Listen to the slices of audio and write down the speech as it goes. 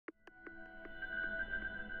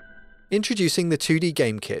Introducing the 2D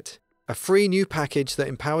Game Kit, a free new package that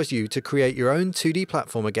empowers you to create your own 2D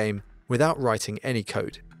platformer game without writing any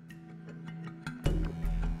code.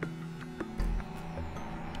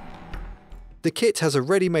 The kit has a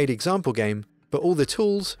ready-made example game, but all the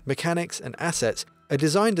tools, mechanics, and assets are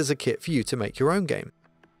designed as a kit for you to make your own game.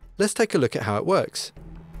 Let's take a look at how it works.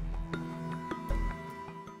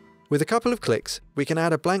 With a couple of clicks, we can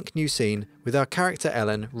add a blank new scene with our character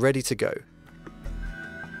Ellen ready to go.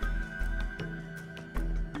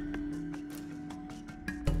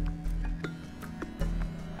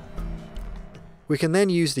 We can then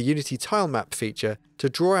use the Unity Tile Map feature to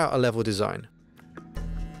draw out a level design.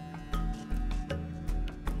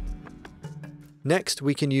 Next,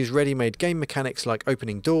 we can use ready-made game mechanics like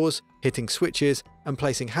opening doors, hitting switches, and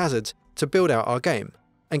placing hazards to build out our game,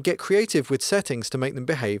 and get creative with settings to make them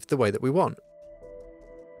behave the way that we want.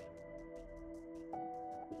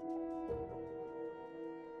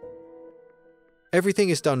 Everything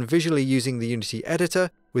is done visually using the Unity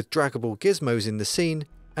editor with draggable gizmos in the scene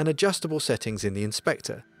and adjustable settings in the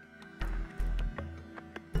inspector.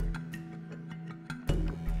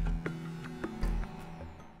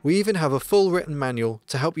 We even have a full written manual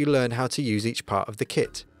to help you learn how to use each part of the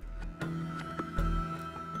kit.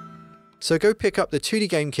 So go pick up the 2D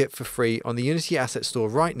Game Kit for free on the Unity Asset Store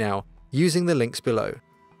right now using the links below.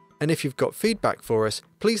 And if you've got feedback for us,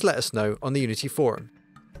 please let us know on the Unity forum.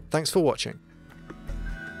 Thanks for watching.